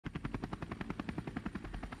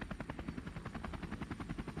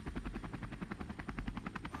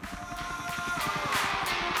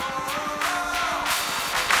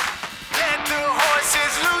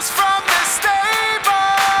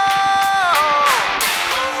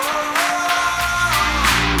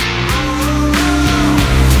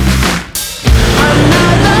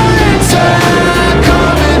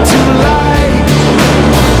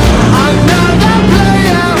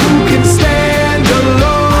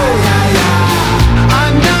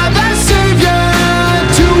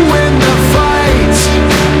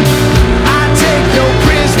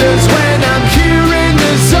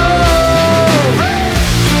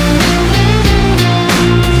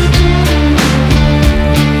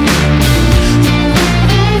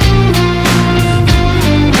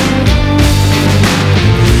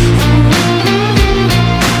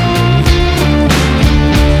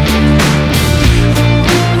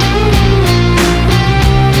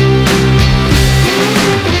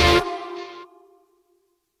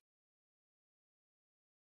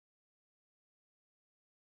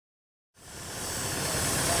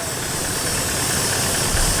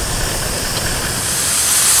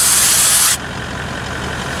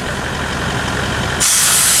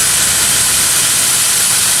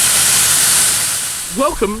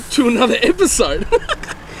welcome to another episode.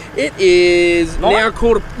 It is now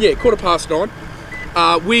quarter past 9.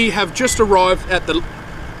 We have just arrived at the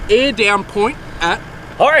air down point at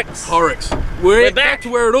Horrocks. We're back to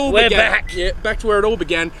where it all began. Yeah, back to where it all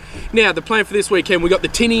began. Now, the plan for this weekend, we got the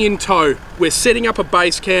tinny in tow. We're setting up a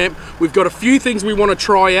base camp. We've got a few things we want to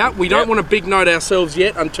try out. We don't want to big note ourselves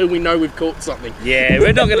yet until we know we've caught something. Yeah,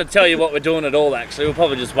 we're not going to tell you what we're doing at all, actually. We'll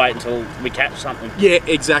probably just wait until we catch something. Yeah,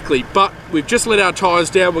 exactly. But we've just let our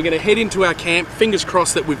tyres down. We're going to head into our camp. Fingers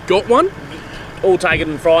crossed that we've got one. All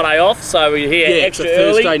taken Friday off, so we're here extra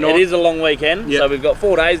early. Thursday night. It is a long weekend, so we've got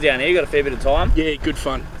 4 days down here. You've got a fair bit of time. Yeah, good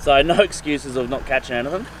fun. So no excuses of not catching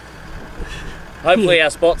anything. Hopefully our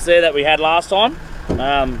spot's there that we had last time.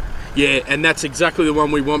 Yeah, and that's exactly the one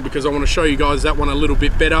we want because I want to show you guys that one a little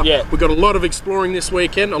bit better. Yeah. We've got a lot of exploring this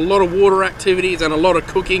weekend, a lot of water activities and a lot of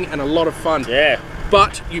cooking and a lot of fun. Yeah.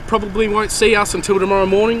 But you probably won't see us until tomorrow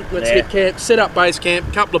morning. Let's get camp, set up base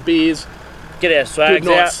camp, couple of beers. Get our swags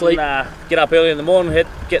out sleep. And get up early in the morning,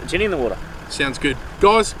 get the tinny in the water. Sounds good.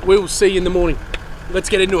 Guys, we'll see you in the morning. Let's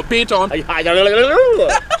get into it. Beer time.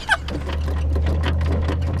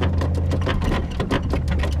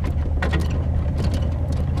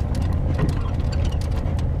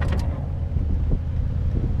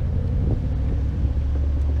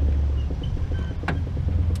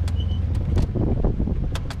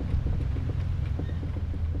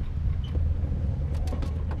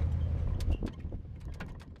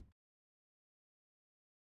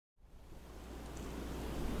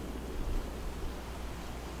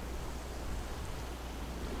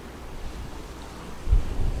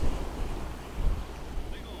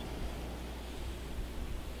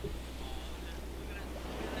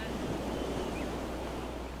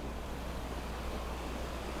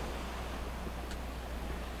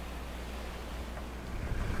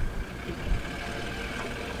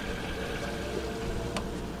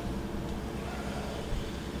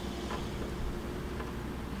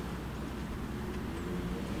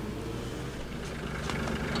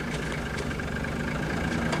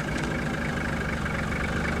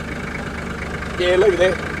 Yeah, leave it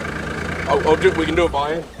there. I'll do it. We can do it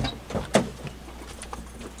by hand.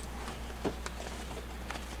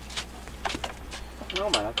 No,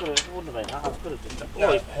 man, I wouldn't have been hard. I could have just...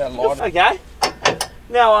 No, how light. Okay.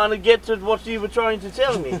 Now I want to get to what you were trying to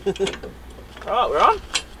tell me. Alright, we're on.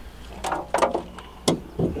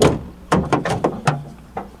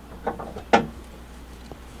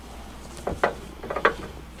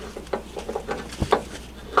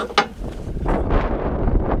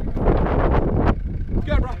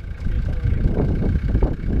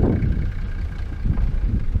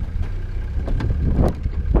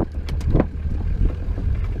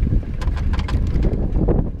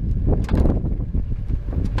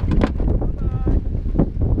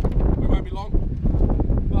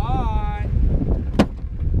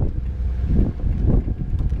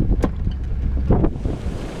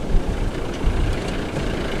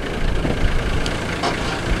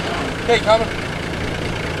 Hey, coming.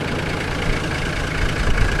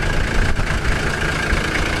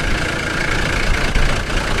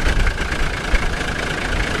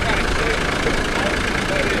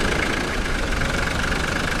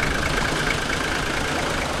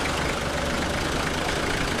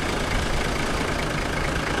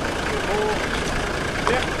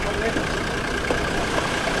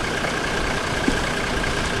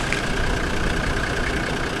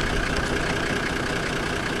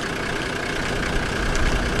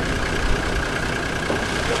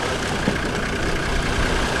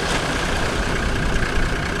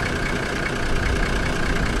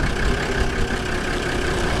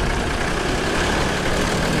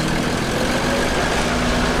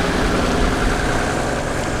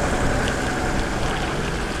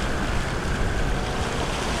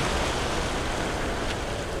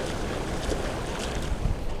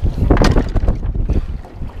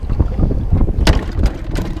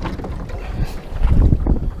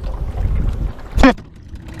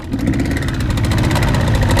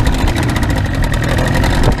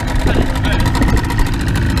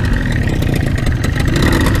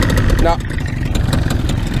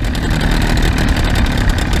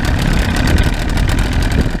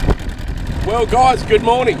 Well guys, good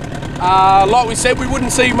morning. Like we said, we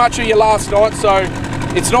wouldn't see much of you last night, so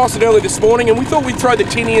it's nice and early this morning, and we thought we'd throw the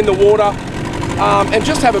tinny in the water and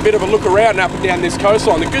just have a bit of a look around up and down this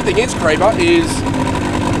coastline. The good thing is, Creeper, is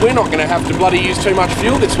we're not going to have to bloody use too much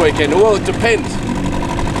fuel this weekend. Well, it depends.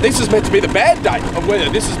 This is meant to be the bad day of weather.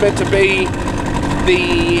 This is meant to be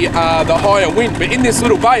the higher wind, but in this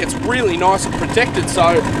little bay, it's really nice and protected,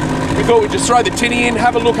 so we thought we'd just throw the tinny in,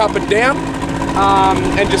 have a look up and down,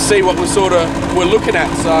 and just see what we're looking at.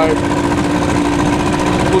 So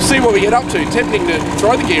we'll see what we get up to. Tempting to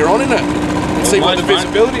throw the gear on, isn't it? And see what the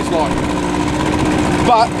visibility's like.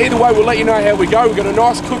 But either way, we'll let you know how we go. We've got a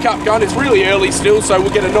nice cook up going. It's really early still, so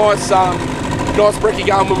we'll get a nice brekkie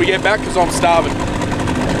going when we get back because I'm starving.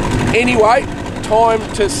 Anyway, time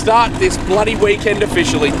to start this bloody weekend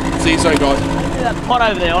officially. See you soon, guys. See that pot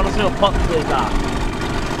over there? I want to see what pots these are.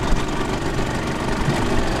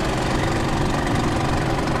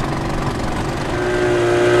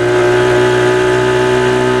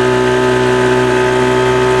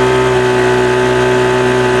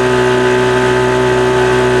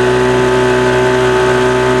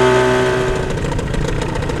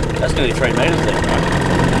 That's nearly 3 metres there, right?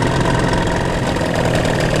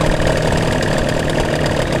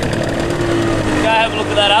 Have a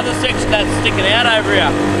look at that other section that's sticking out over here.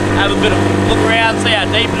 Have a bit of look around, see how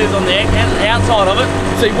deep it is on the outside of it.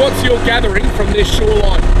 See, what's your gathering from this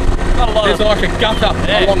shoreline? Not a lot. There's like a gutter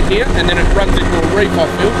along here, and then it runs into a reef, I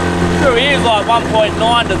feel. Through here is like 1.9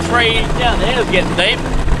 to 3. Down there is getting deep.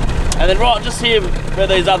 And then right just here where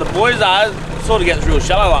these other buoys are, it sort of gets real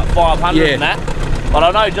shallow, like 500 and that. But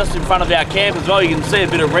I know just in front of our camp as well, you can see a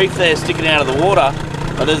bit of reef there sticking out of the water.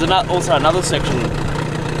 But there's also another section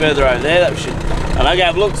further over there that we should. And I go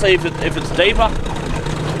have a look, see if it's deeper,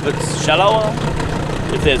 if it's shallower,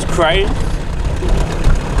 if there's cranes.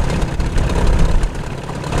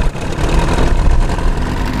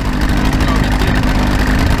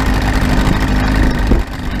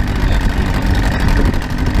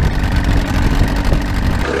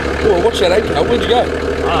 Oh, watch that anchor. Where'd you go?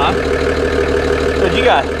 Where'd you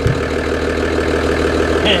go?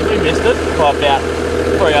 Yeah, we missed it by about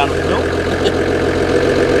 300 mil.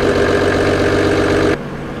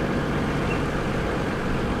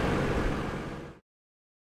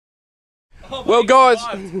 Well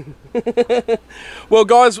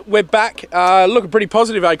guys, we're back. Looking pretty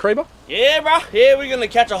positive, eh, Creeper? Yeah, bro. Yeah, we're gonna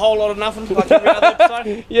catch a whole lot of nothing like every other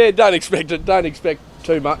episode. Yeah, don't expect it. Don't expect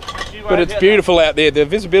too much. But it's beautiful out there. The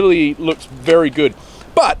visibility looks very good.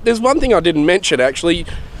 But there's one thing I didn't mention actually.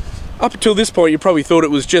 Up until this point, you probably thought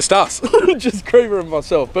it was just us, just Creeper and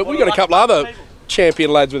myself. But we got a couple other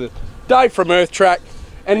champion lads with us. Dave from Earth Track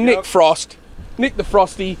and Nick Frost. Nick the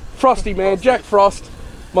Frosty man, Jack Frost.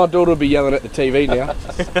 My daughter will be yelling at the TV now.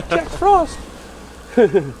 Jack Frost.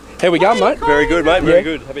 How we going, mate? Very good, mate. Very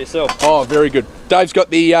good. How about yourself? Oh, very good. Dave's got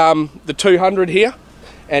the 200 here,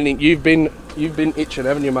 and you've been itching,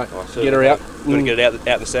 haven't you, mate? Oh, get her out. Got to get it out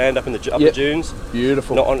in the sand, up in the the dunes.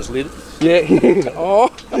 Beautiful. Not on its lid. Yeah. Oh.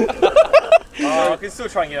 I can still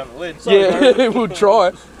try and get on the lid. Yeah, we'll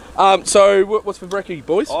try it. So what's for brekkie,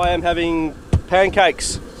 boys? I am having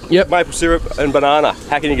pancakes. Yep. Maple syrup and banana.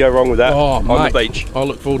 How can you go wrong with that on the beach? I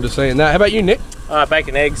look forward to seeing that. How about you, Nick?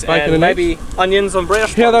 Bacon, eggs, and maybe onions on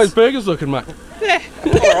brioche. How are those burgers looking, mate? Yeah,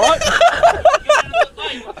 alright.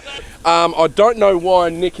 I don't know why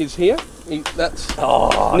Nick is here. Nick, no.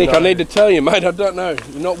 I need to tell you, mate, I don't know.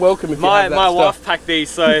 You're not welcome if you have that My stuff. wife packed these,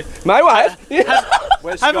 so... Mate, what?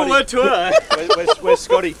 Have a word to her. Where's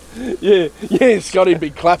Scotty? Yeah, Scotty'd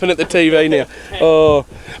be clapping at the TV now. Oh,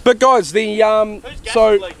 but guys, the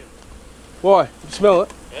why? You smell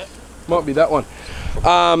it? Yeah. Might be that one.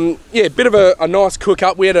 Yeah, bit of a nice cook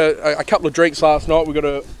up. We had a couple of drinks last night. We got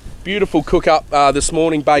a beautiful cook up this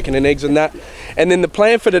morning, bacon and eggs and that. And then the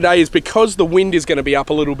plan for today is, because the wind is going to be up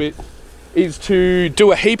a little bit, is to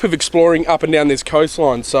do a heap of exploring up and down this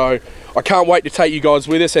coastline. So I can't wait to take you guys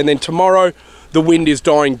with us. And then tomorrow the wind is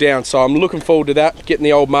dying down, so I'm looking forward to that, getting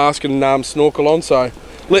the old mask and snorkel on. So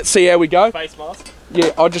let's see how we go. Face mask.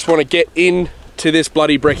 Yeah, I just want to get into this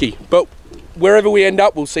bloody brekkie, but wherever we end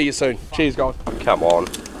up, we'll see you soon. Cheers, guys. Come on,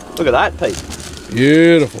 look at that, Pete.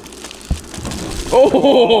 Beautiful.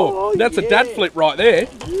 Oh, that's a dad flip right there.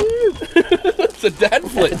 It's a dad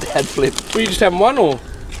flip. Dad flip. Were you just having one, or?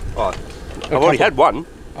 Oh, I've already had one.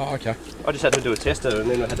 Oh, okay. I just had to do a tester, and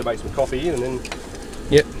then I had to make some coffee, and then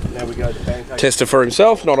yep. Now we go to pancakes. Tester for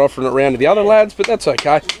himself, not offering it around to the other lads, but that's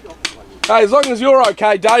okay. Hey, as long as you're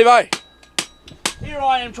okay, Dave, eh? Here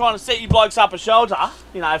I am trying to set you blokes up a shelter,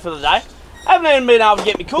 you know, for the day. Haven't even been able to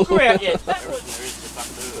get me cooker out yet.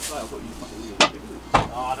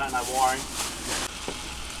 Oh, I don't know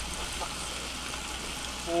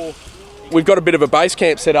wiring. We've got a bit of a base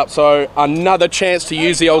camp set up, so another chance to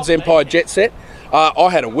use the old Empire jet set. I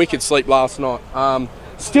had a wicked sleep last night.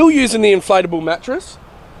 Still using the inflatable mattress.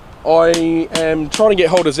 I am trying to get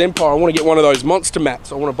hold of Empire. I want to get one of those monster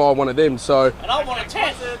mats. I want to buy one of them. So. And I want a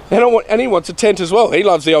tent. And he wants a tent as well. He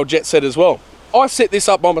loves the old jet set as well. I set this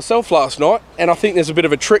up by myself last night, and I think there's a bit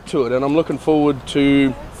of a trick to it, and I'm looking forward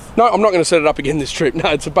to... No, I'm not going to set it up again this trip.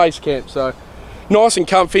 No, it's a base camp, so Nice and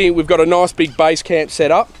comfy. We've got a nice big base camp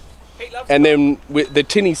set up. And then the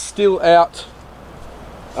tinny's still out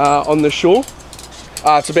on the shore.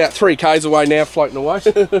 It's about 3 k's away now, floating away.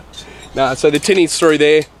 No, so the tinny's through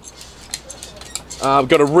there. We've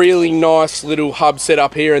got a really nice little hub set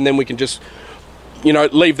up here, and then we can just, you know,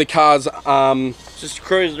 leave the cars. Just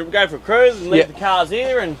cruise, go for a cruise and leave the cars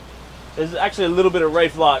here, and there's actually a little bit of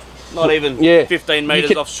reef, like not even 15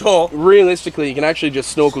 metres offshore. Realistically, you can actually just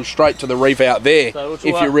snorkel straight to the reef out there, so if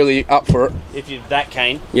you're really up for it. If you're that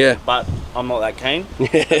keen. Yeah. But I'm not that keen.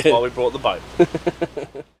 That's why we brought the boat.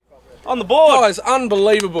 On the board. Guys,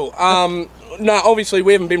 unbelievable. No, obviously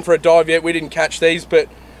we haven't been for a dive yet. We didn't catch these, but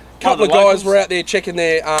a couple of guys were out there checking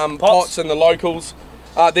their pots and the locals.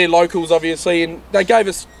 They're locals, obviously, and they gave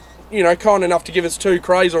us, you know, kind enough to give us 2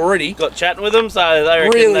 crays already. Got chatting with them, so they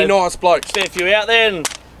reckon really nice blokes. Fair few out there, and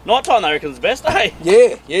night time they reckon's best, eh?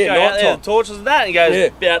 Yeah, go out there, the torches and that, and he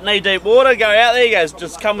goes, about knee deep water, go out there, he goes,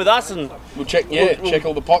 just come with us and we'll check, check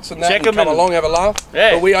all the pots and that, and come along, have a laugh.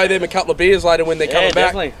 Yeah. But we owe them a couple of beers later when they're coming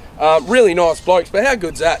back. Really nice blokes, but how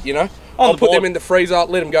good's that, you know? I'll put them in the freezer,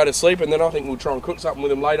 let them go to sleep, and then I think we'll try and cook something with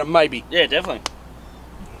them later, maybe. Yeah, definitely.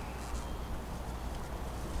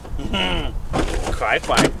 Cray.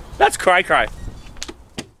 That's cray.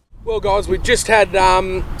 Well, guys, we just had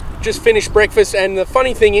just finished breakfast, and the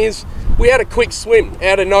funny thing is, we had a quick swim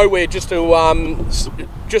out of nowhere just to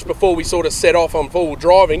just before we sort of set off on forward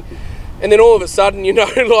driving, and then all of a sudden, you know,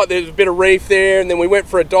 like there's a bit of reef there, and then we went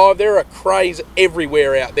for a dive. There are crays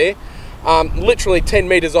everywhere out there, literally 10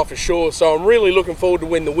 metres off ashore. So I'm really looking forward to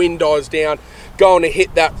when the wind dies down, going to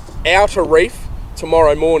hit that outer reef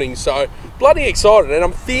tomorrow morning. So bloody excited, and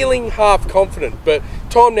I'm feeling half confident, but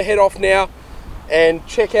time to head off now and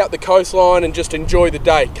check out the coastline and just enjoy the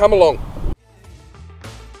day. Come along.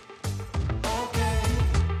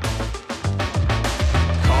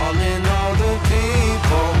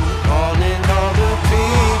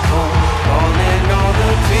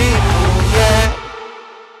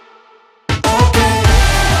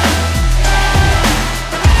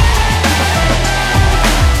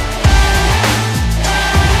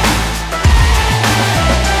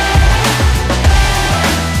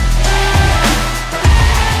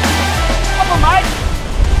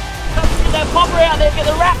 Get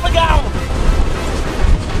the rattler going!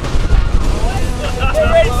 Get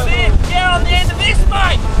ready to see it! Get on the end of this,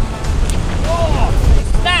 mate! Oh,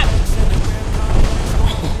 snap!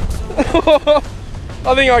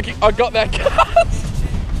 I think I got that cast.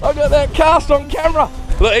 I got that cast on camera.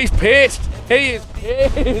 Look, he's pissed. He is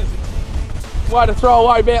pissed. Way to throw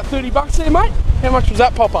away about 30 bucks there, mate. How much was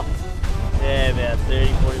that popper? Yeah, about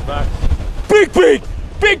 30, 40 bucks.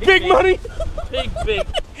 Big money. Big.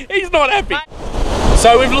 He's not happy.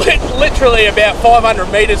 So we've literally about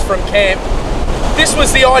 500 metres from camp. This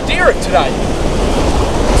was the idea of today.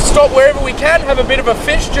 Stop wherever we can, have a bit of a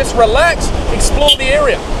fish, just relax, explore the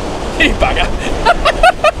area. You bugger.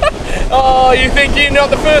 Oh, you think you're not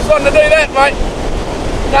the first one to do that, mate?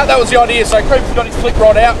 No, that was the idea. So Creep's got his flick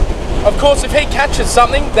rod out. Of course, if he catches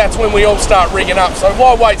something, that's when we all start rigging up. So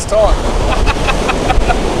why waste time?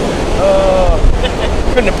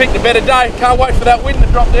 Couldn't have picked a better day. Can't wait for that wind to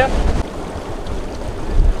drop down.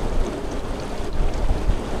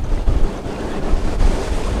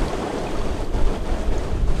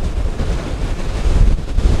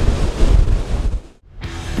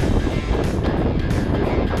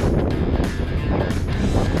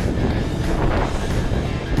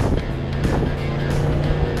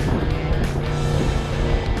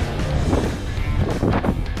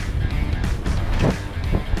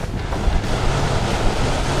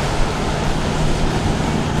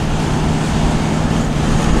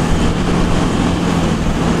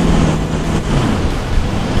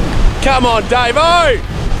 Come on, Dave-o!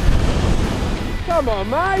 Come on,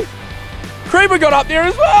 mate! Creeper got up there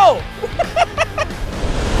as well!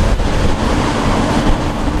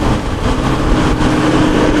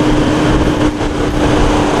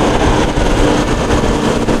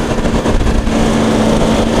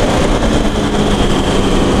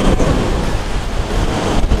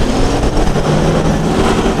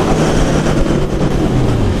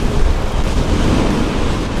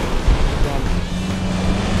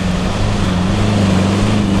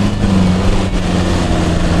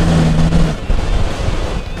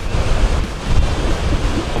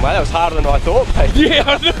 That was harder than I thought, mate. Yeah,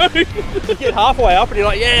 I know. You get halfway up and you're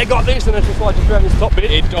like, yeah, I got this, and it's just like just around this top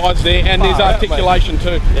bit. It dives there, and there's articulation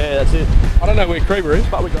too. Yeah, that's it. I don't know where Creeper is,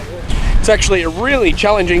 but we got there. It's actually a really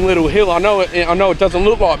challenging little hill. I know it doesn't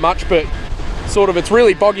look like much, but sort of it's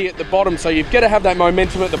really boggy at the bottom, so you've got to have that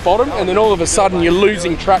momentum at the bottom, and then all of a sudden you're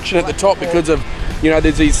losing traction at the top because of you know,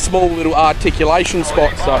 there's these small little articulation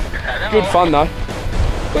spots, so good fun though.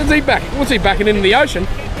 What's he backing into the ocean?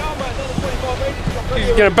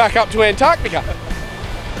 He's going to back up to Antarctica.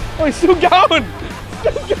 Oh, he's still going.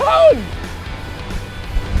 Still going.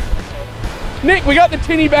 Nick, we got the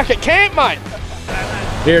tinny back at camp, mate.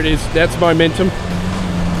 There it is. That's momentum.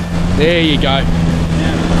 There you go.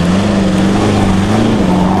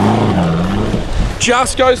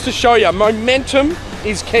 Just goes to show you, momentum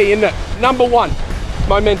is key, isn't it? Number one,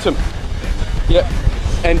 momentum. Yep.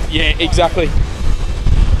 And yeah, exactly.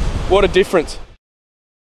 What a difference.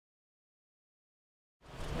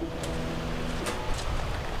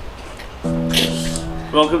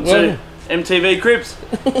 Welcome to MTV Cribs.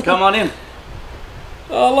 Come on in.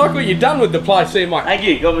 Oh, I like what you've done with the place there, mate. Thank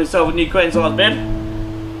you. Got myself a new queen size bed.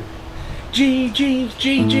 G.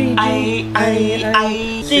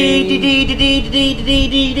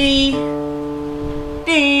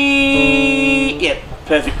 Yep,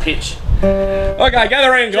 perfect pitch. Okay,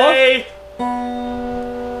 gather around, guys.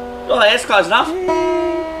 Oh, that's close enough.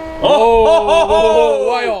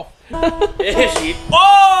 Oh, way off. Yeah, shit.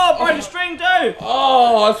 Oh, broke the string too.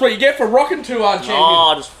 Oh, that's what you get for rocking too hard, champion.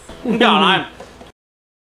 Oh, just going home.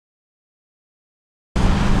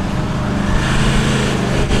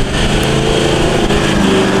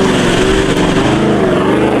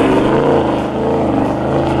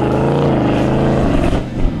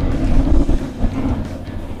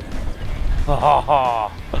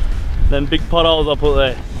 Them big potholes I put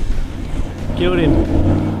there. Killed him.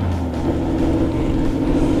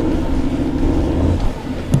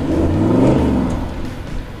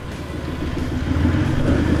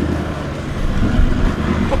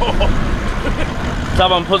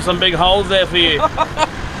 Someone put some big holes there for you.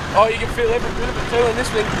 Oh, you can feel every bit of it too in this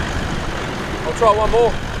thing. I'll try one more.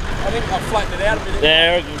 I think I've flattened it out a bit.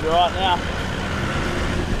 There, it can be right now.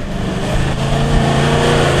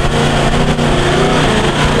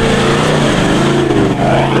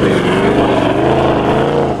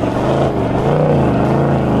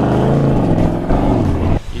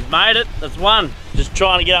 He's made it, that's one. Just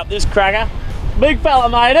trying to get up this cracker. Big fella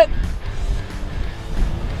made it.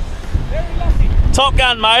 Very lucky. Top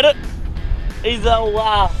Gun made it. He's all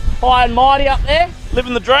high and mighty up there,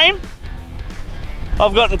 living the dream.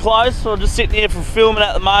 I've gotten close, so I'm just sitting here for filming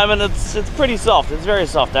at the moment. It's pretty soft, it's very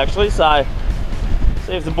soft actually, so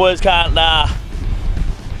see if the boys can't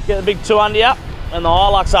get the big 2 under up and the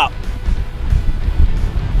Hilux up.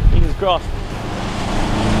 Fingers crossed.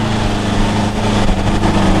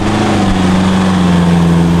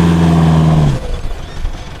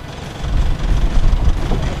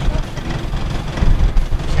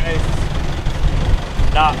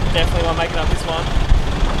 No, definitely not making up this one.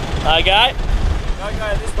 Okay. Don't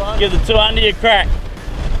go this one. Give the 2 under your crack.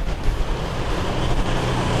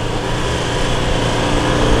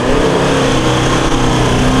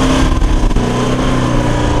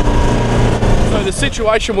 So the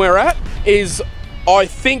situation we're at is, I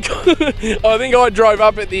think I drove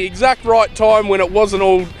up at the exact right time when it wasn't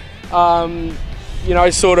all, you know,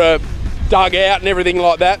 sort of dug out and everything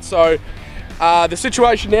like that. So the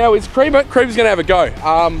situation now is Creeper's going to have a go.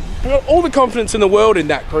 I've got all the confidence in the world in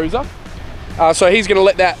that cruiser. So he's going to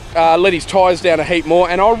let his tyres down a heap more,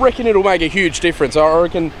 and I reckon it'll make a huge difference. I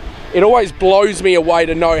reckon it always blows me away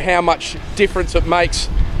to know how much difference it makes,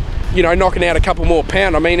 you know, knocking out a couple more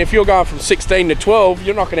pound. I mean, if you're going from 16 to 12,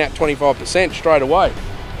 you're knocking out 25% straight away.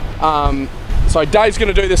 So Dave's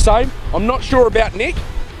going to do the same. I'm not sure about Nick,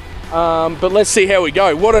 but let's see how we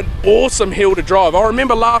go. What an awesome hill to drive. I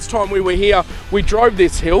remember last time we were here, we drove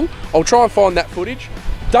this hill. I'll try and find that footage.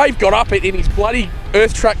 Dave got up it in his bloody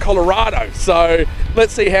Earth Track Colorado, so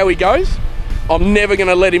let's see how he goes. I'm never going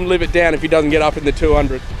to let him live it down if he doesn't get up in the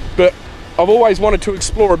 200, but I've always wanted to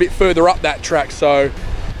explore a bit further up that track, so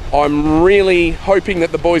I'm really hoping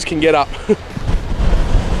that the boys can get up.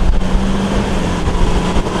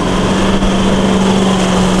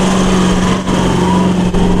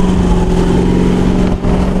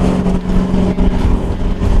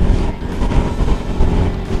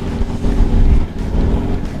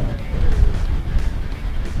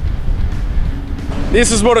 This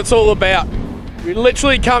is what it's all about. We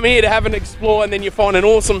literally come here to have an explore, and then you find an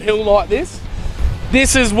awesome hill like this.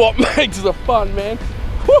 This is what makes the fun, man.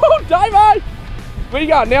 Woo, Dave! Where you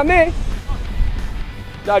going? Down there?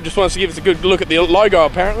 Dave just wants to give us a good look at the logo,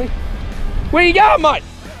 apparently. Where you going, mate?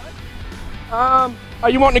 Are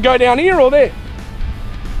you wanting to go down here or there?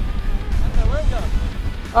 I don't know where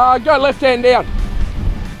I'm going. Go left hand down.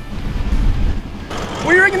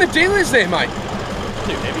 What do you reckon the deal is there, mate?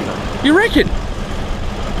 Too heavy, mate. You reckon?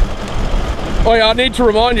 Oh yeah, I need to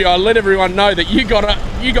remind you, I let everyone know that you got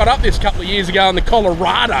up this couple of years ago in the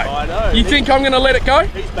Colorado. I know. You think I'm going to let it go?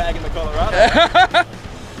 He's bagging the Colorado.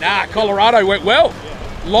 Nah, Colorado went well.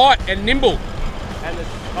 Yeah. Light and nimble. And the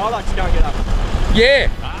Hilux can't get up. Yeah.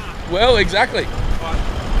 Well, exactly.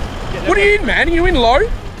 What are you in, man? Are you in low? Yeah,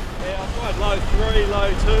 I've tried low 3,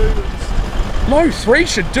 low 2. Low 3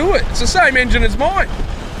 should do it. It's the same engine as mine.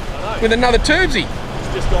 I know. With another turbsy.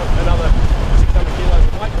 It's just got another 600 kilos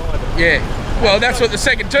of weight behind it. Yeah. Well, that's what the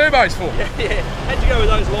second turbo's for. Yeah. How'd you go with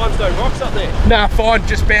those limestone rocks up there? Nah, fine.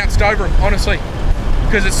 Just bounced over them, honestly.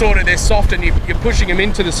 Because it's sort of, they're soft and you're pushing them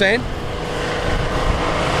into the sand.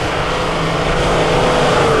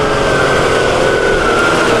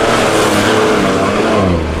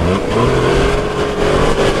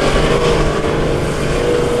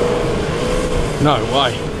 No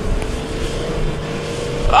way.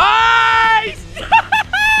 Ice!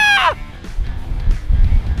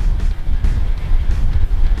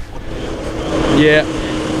 Yeah.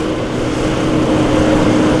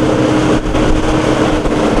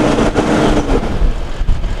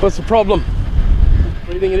 What's the problem? What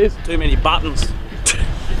do you think it is? Too many buttons.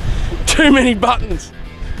 Too many buttons.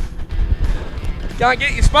 Can't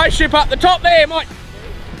get your spaceship up the top there, mate.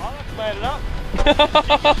 Oh, that's made it up.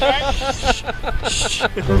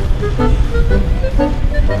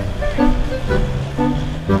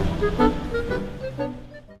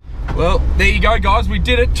 Well, there you go, guys. We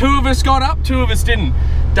did it. 2 of us got up, 2 of us didn't.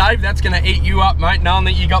 Dave, that's going to eat you up, mate, knowing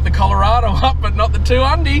that you got the Colorado up, but not the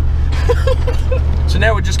 200. So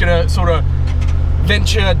now we're just going to sort of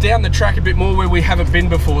venture down the track a bit more where we haven't been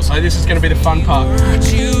before. So this is going to be the fun part.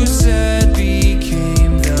 You said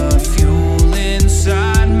became the fuel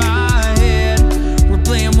inside my head. We're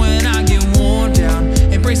playing when I get worn down.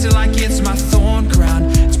 Embrace it like it's my thorn crown.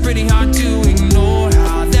 It's pretty hard to ignore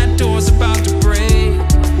how that door's about to break.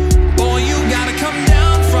 Boy, you gotta come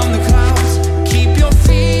down from the clouds. Keep your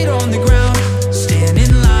feet on the ground. Stand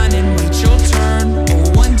in line and wait your turn.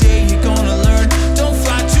 Oh, one day you're gonna learn. Don't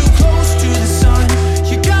fly too close to the sun.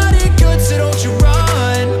 You got it good, so don't you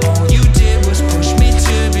run. All you did was push me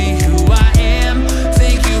to be who I am.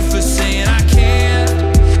 Thank you for saying I can't.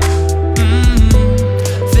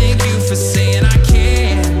 Thank you for saying I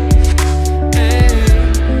can.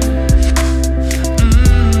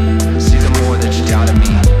 See, the more that you doubted me,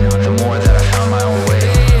 the more that I found my own way.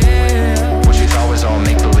 What you thought was all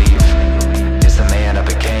make-believe is the man I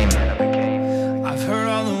became. I've heard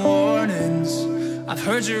all the warnings, I've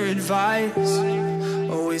heard your advice.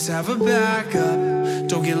 Always have a backup,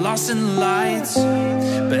 don't get lost in the lights.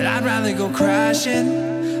 But I'd rather go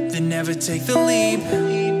crashing than never take the leap.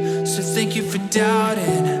 So thank you for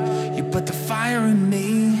doubting, you put the fire in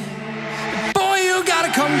me. Boy, you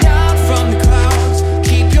gotta come down from the clouds.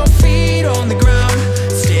 Keep your feet on the ground.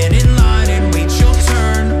 Stand in line and wait your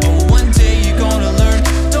turn. Oh, one day you're gonna learn.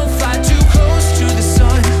 Don't fly too close to the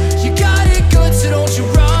sun. You got it good, so don't you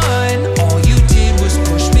run. All you did was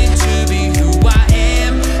push me to be who I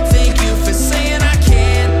am. Thank you for saying I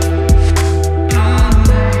can.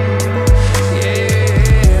 Yeah.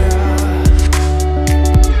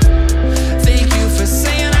 Thank you for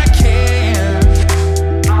saying I can.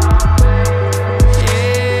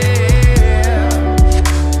 Yeah.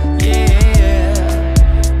 Yeah.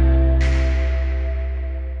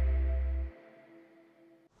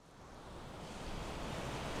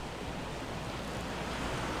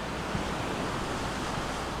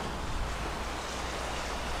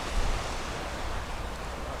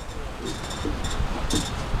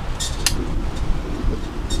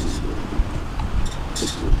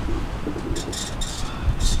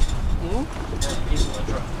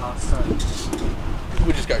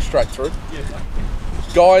 We just go straight through.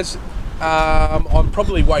 Guys, I'm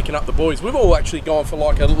probably waking up the boys. We've all actually gone for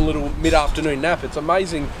like a little mid-afternoon nap. It's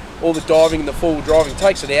amazing all the diving and the full driving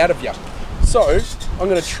takes it out of you. So I'm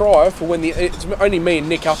going to try for when it's only me and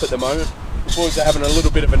Nick up at the moment. The boys are having a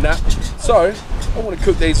little bit of a nap. So I want to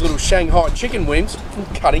cook these little Shanghai chicken wings from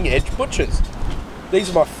Cutting Edge Butchers. These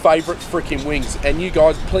are my favourite freaking wings, and you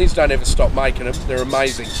guys, please don't ever stop making them. They're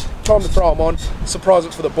amazing. Time to throw them on, surprise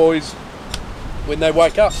it for the boys when they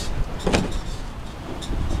wake up.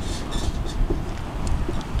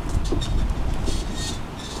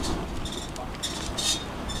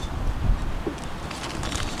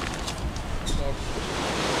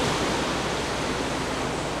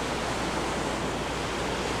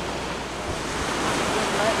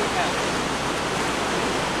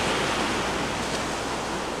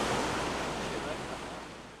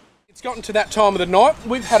 It's gotten to that time of the night.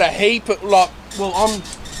 We've had a heap of, like, well, I'm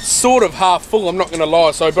sort of half full, I'm not going to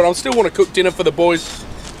lie, but I still want to cook dinner for the boys.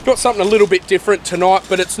 Got something a little bit different tonight,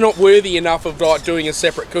 but it's not worthy enough of like doing a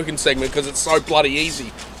separate cooking segment because it's so bloody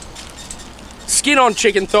easy. Skin on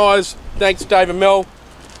chicken thighs, thanks Dave and Mel,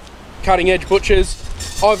 Cutting Edge Butchers.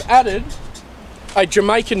 I've added a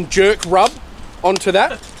Jamaican jerk rub onto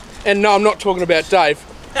that. And no, I'm not talking about Dave.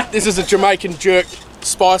 This is a Jamaican jerk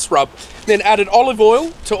spice rub. Then added olive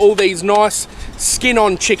oil to all these nice skin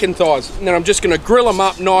on chicken thighs. And then I'm just gonna grill them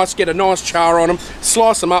up nice, get a nice char on them,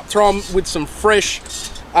 slice them up, throw them with some fresh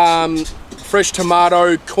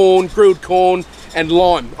tomato, corn, grilled corn, and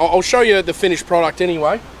lime. I'll show you the finished product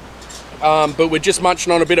anyway. But we're just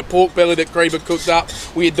munching on a bit of pork belly that Greba cooked up.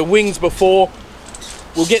 We had the wings before.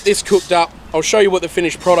 We'll get this cooked up. I'll show you what the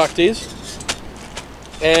finished product is.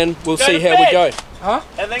 And we'll see how we go. Huh?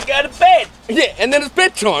 And then go to bed. Yeah, and then it's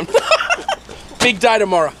bedtime. Big day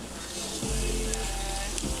tomorrow.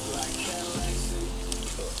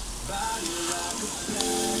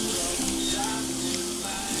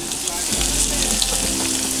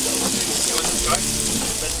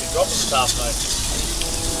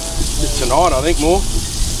 Tonight, I think more.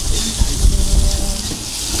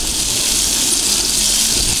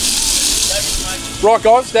 Right,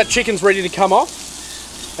 guys, that chicken's ready to come off.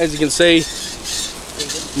 As you can see,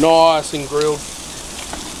 nice and grilled.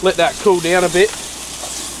 Let that cool down a bit.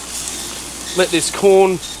 Let this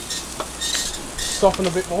corn soften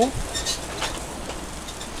a bit more.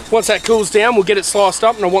 Once that cools down, we'll get it sliced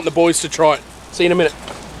up, and I want the boys to try it. See you in a minute.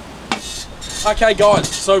 Okay, guys,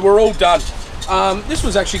 so we're all done. This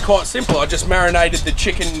was actually quite simple. I just marinated the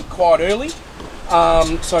chicken quite early.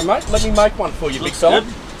 So, mate, let me make one for you, big fella.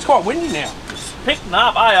 It's quite windy now. It's picking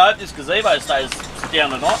up. I hope this gazebo stays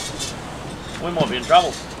down tonight. We might be in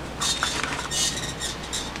trouble.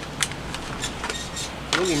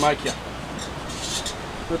 Let me make you.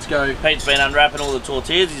 Let's go. Pete's been unwrapping all the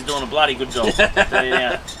tortillas. He's doing a bloody good job. Tell you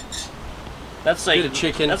now. That's so you can,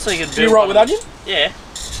 chicken. That's so you can build. Do you right with onion? Yeah.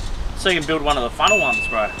 So you can build one of the funnel ones,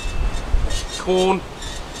 bro. Corn,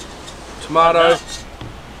 tomato,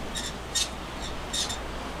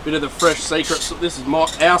 bit of the fresh secret. This is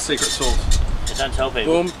our secret sauce. Yeah, don't tell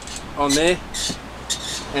people. Boom, on there,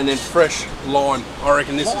 and then fresh lime. I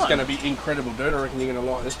reckon this is going to be incredible, dude. I reckon you're going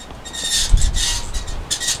to like this.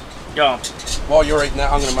 Go on. While you're eating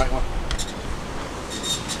that, I'm going to make one.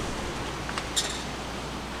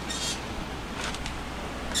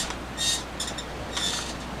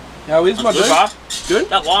 How is my dude? Good?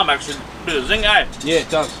 That lime actually a bit of zing, eh? Yeah, it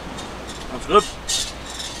does. That's good.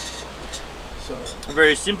 So,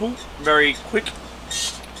 very simple, very quick,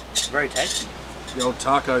 very tasty. The old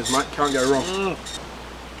tacos, mate. Can't go wrong.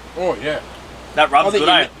 Oh, yeah. That rub's good,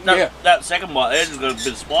 eh? Yeah. That second bite there just got a bit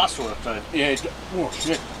of spice to it, too. Yeah. Oh,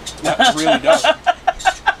 shit. That really does.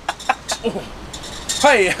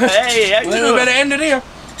 Hey. Hey, how you doing? We better end it here.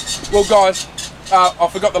 Well, guys, I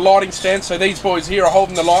forgot the lighting stand, so these boys here are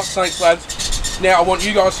holding the lights. Thanks, lads. Now I want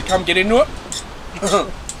you guys to come get into it.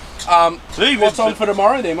 What's on for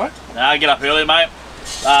tomorrow there, mate? I get up early, mate.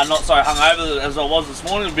 Not so hungover as I was this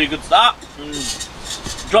morning. It'll be a good start.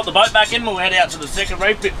 Drop the boat back in. We'll head out to the second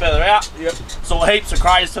reef, a bit further out. Yep. Saw heaps of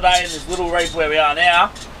crays today in this little reef where we are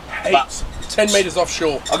now. Heaps. 10 metres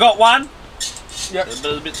offshore. I got one. Yep. But it's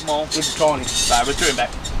a bit small. It's tiny. So we're through back.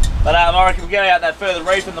 But I reckon we'll get out that further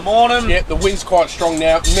reef in the morning. Yep, the wind's quite strong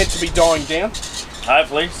now. It's meant to be dying down.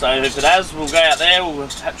 Hopefully. So if it has, we'll go out there. We'll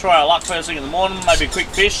try our luck first thing in the morning. Maybe a quick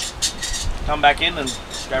fish. Come back in and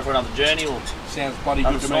go for another journey. Or sounds bloody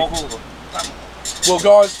good to snorkel. me. Well,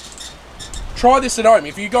 guys, try this at home.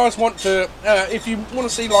 If you guys want to, if you want to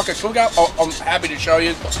see like a cook up, I'm happy to show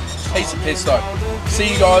you. Piece of piss though.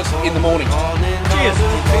 See you guys in the morning. Cheers.